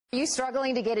Are you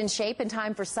struggling to get in shape in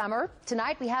time for summer?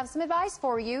 Tonight we have some advice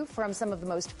for you from some of the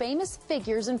most famous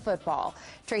figures in football.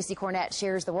 Tracy Cornett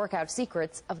shares the workout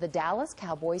secrets of the Dallas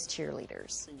Cowboys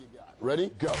Cheerleaders.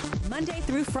 Ready? Go. Monday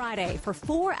through Friday for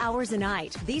 4 hours a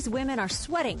night, these women are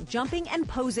sweating, jumping, and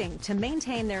posing to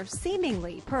maintain their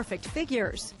seemingly perfect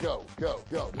figures. Go, go,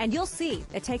 go. And you'll see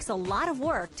it takes a lot of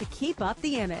work to keep up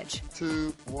the image.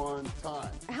 2, 1, time.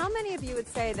 How many of you would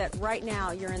say that right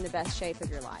now you're in the best shape of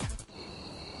your life?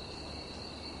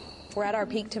 We're at our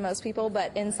peak to most people,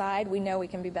 but inside we know we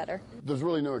can be better. There's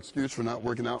really no excuse for not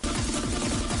working out.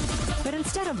 But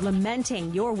instead of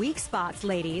lamenting your weak spots,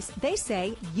 ladies, they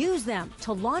say use them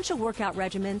to launch a workout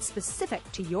regimen specific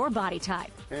to your body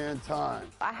type. And time.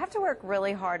 I have to work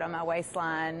really hard on my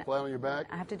waistline. Flat on your back.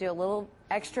 I have to do a little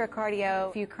extra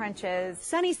cardio, a few crunches.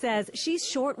 Sunny says she's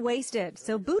short-waisted,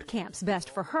 so boot camp's best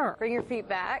for her. Bring your feet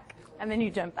back, and then you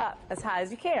jump up as high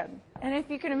as you can. And if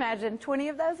you can imagine 20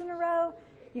 of those in a row,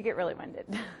 you get really winded.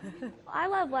 I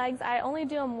love legs. I only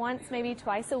do them once, maybe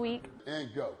twice a week.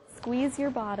 And go. Squeeze your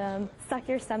bottom, suck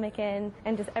your stomach in,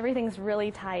 and just everything's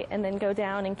really tight, and then go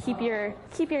down and keep your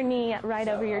knee right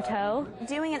over your toe.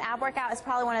 Doing an ab workout is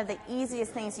probably one of the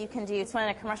easiest things you can do. So when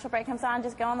a commercial break comes on,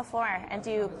 just go on the floor and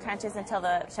do crunches until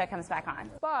the show comes back on.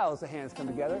 Files the hands come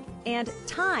together. And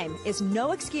time is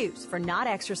no excuse for not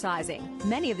exercising.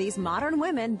 Many of these modern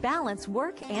women balance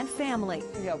work and family.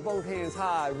 You have both hands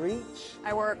high, reach.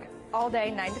 I work all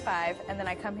day, 9 to 5, and then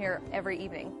I come here every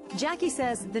evening. Jackie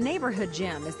says the neighborhood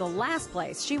gym is the last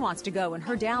place she wants to go in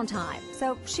her downtime,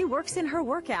 so she works in her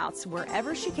workouts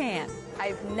wherever she can.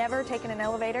 I've never taken an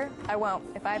elevator. I won't.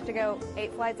 If I have to go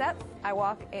 8 flights up, I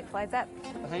walk 8 flights up.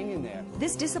 Hang in there.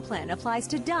 This discipline applies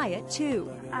to diet,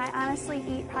 too. I honestly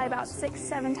eat probably about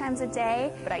 6-7 times a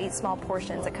day. But I eat small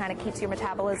portions. It kind of keeps your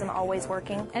metabolism always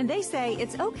working. And they say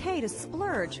it's okay to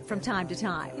splurge from time to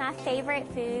time. My favorite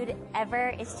food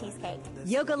ever is cheesecake.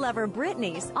 Yoga lover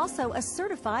Brittany's also a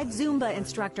certified Zumba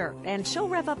instructor, and she'll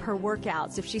rev up her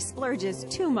workouts if she splurges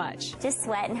too much. Just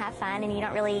sweat and have fun, and you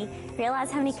don't really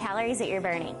realize how many calories that you're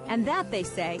burning. And that, they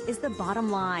say, is the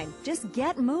bottom line. Just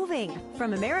get moving.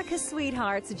 From America's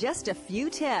sweethearts, just a few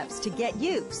tips to get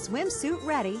you swimsuit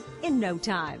ready in no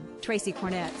time. Tracy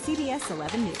Cornett, CBS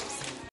 11 News.